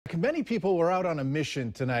Many people were out on a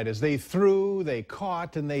mission tonight as they threw, they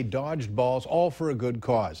caught, and they dodged balls, all for a good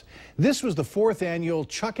cause. This was the 4th annual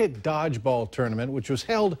Chuck It Dodgeball Tournament, which was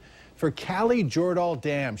held for Callie Jordahl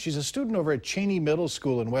Dam. She's a student over at Cheney Middle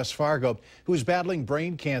School in West Fargo who is battling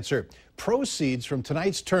brain cancer. Proceeds from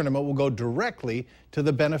tonight's tournament will go directly to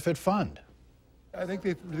the benefit fund. I think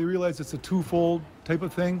they realize it's a twofold type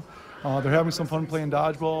of thing. They're having some fun playing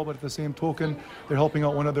dodgeball, but at the same token, they're helping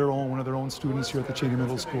out one of their own students here at the Cheney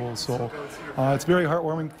Middle School. So it's very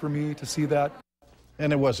heartwarming for me to see that.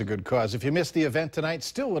 And it was a good cause. If you missed the event tonight,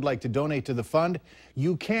 still would like to donate to the fund,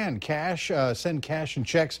 you can send cash and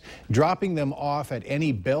checks, dropping them off at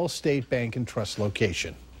any Bell State Bank and Trust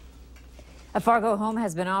location. A Fargo home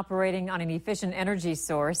has been operating on an efficient energy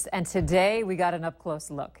source, and today we got an up-close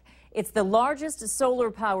look. It's the largest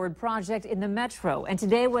solar-powered project in the metro, and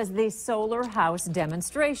today was the Solar House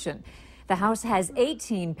demonstration. The house has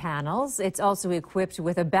 18 panels. It's also equipped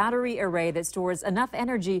with a battery array that stores enough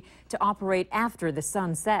energy to operate after the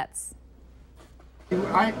sun sets.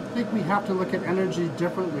 I think we have to look at energy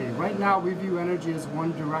differently. Right now, we view energy as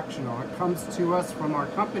one directional. It comes to us from our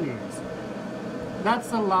companies.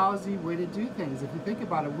 That's a lousy way to do things. If you think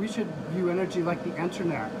about it, we should view energy like the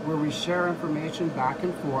internet, where we share information back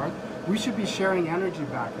and forth. We should be sharing energy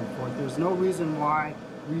back and forth. There's no reason why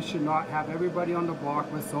we should not have everybody on the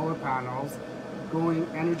block with solar panels going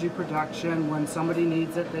energy production. When somebody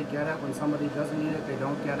needs it, they get it. When somebody doesn't need it, they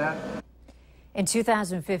don't get it. In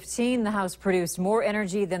 2015, the house produced more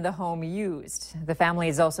energy than the home used. The family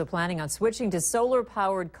is also planning on switching to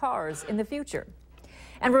solar-powered cars in the future.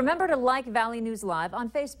 And remember to like Valley News Live on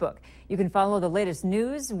Facebook. You can follow the latest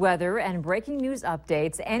news, weather, and breaking news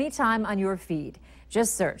updates anytime on your feed.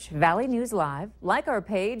 Just search Valley News Live, like our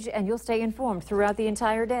page, and you'll stay informed throughout the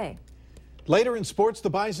entire day. Later in sports,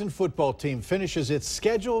 the Bison football team finishes its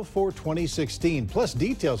schedule for 2016, plus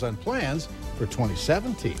details on plans for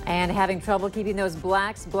 2017. And having trouble keeping those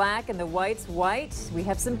blacks black and the whites white? We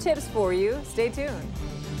have some tips for you. Stay tuned.